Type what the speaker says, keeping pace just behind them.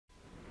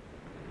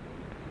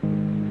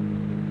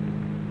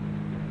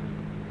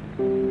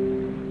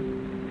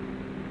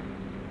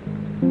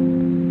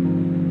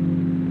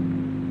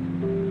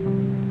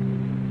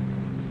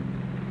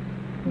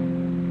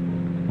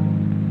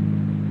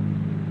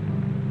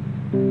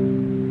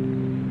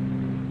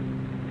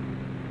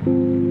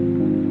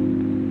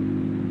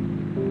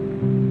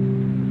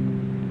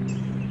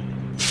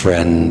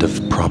friend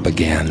of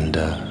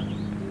propaganda,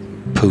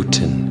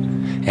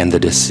 Putin and the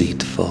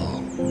deceitful,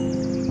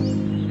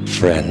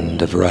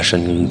 friend of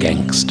Russian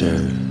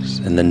gangsters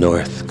and the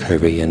North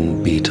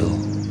Korean beetle,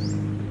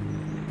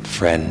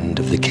 friend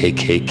of the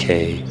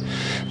KKK,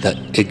 the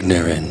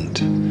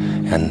ignorant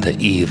and the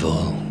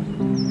evil,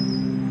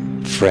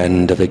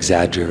 friend of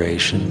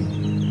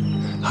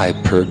exaggeration,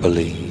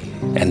 hyperbole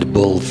and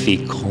bull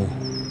fecal,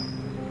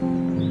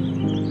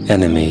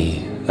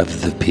 enemy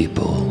of the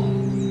people.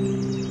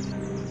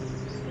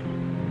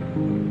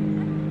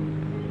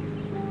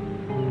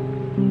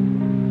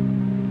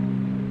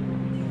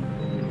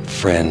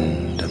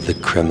 Friend of the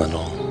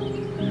criminal,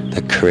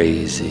 the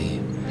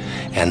crazy,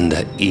 and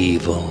the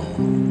evil.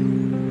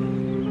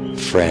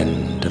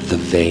 Friend of the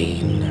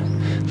vain,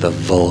 the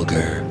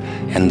vulgar,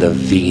 and the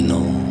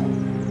venal.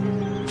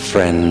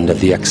 Friend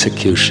of the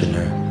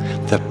executioner,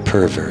 the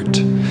pervert,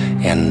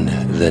 and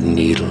the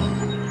needle.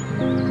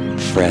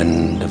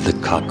 Friend of the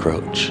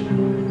cockroach,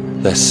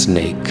 the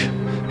snake,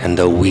 and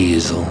the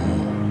weasel.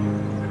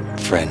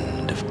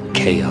 Friend of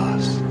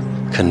chaos,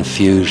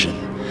 confusion,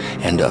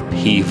 and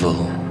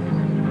upheaval.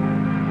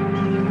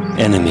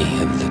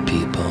 Enemy of the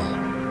people.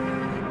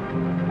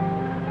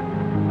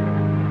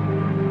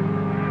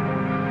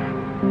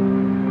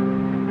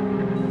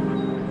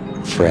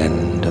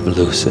 Friend of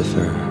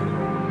Lucifer,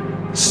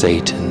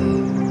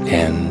 Satan,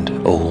 and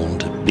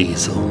old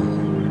Beelzebub.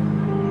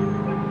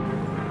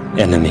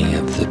 Enemy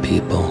of the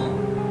people.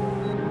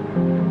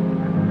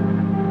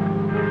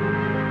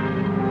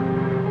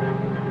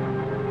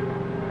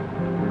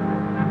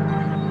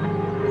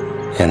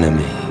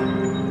 Enemy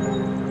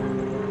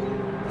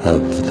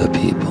of the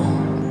people.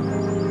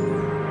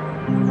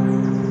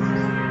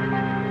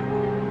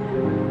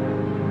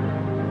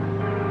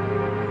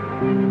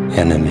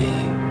 Enemy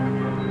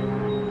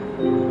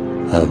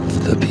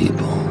of the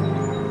people.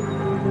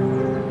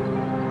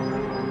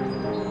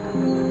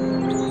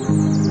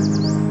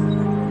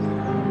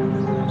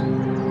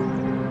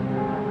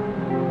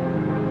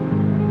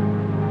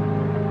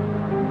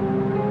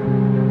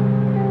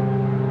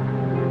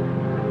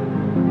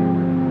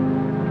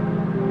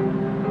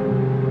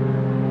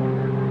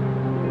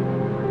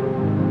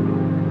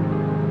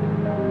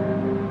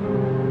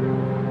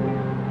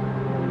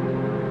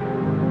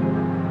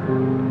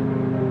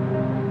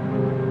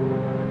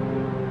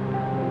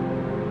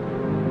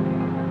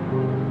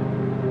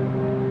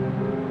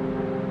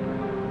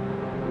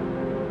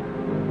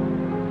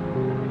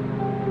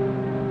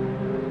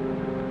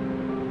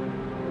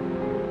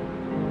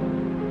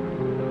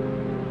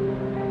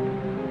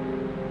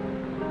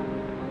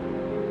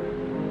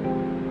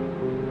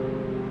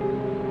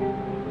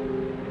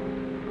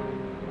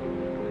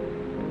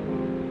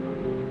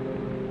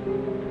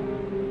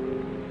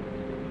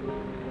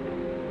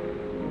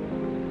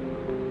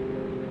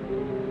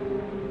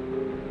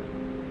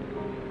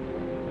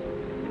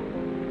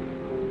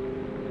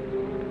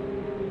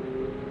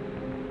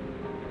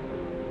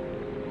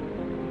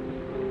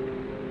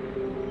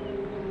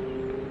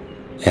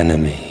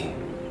 Enemy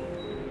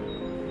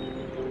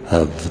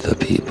of the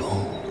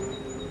people.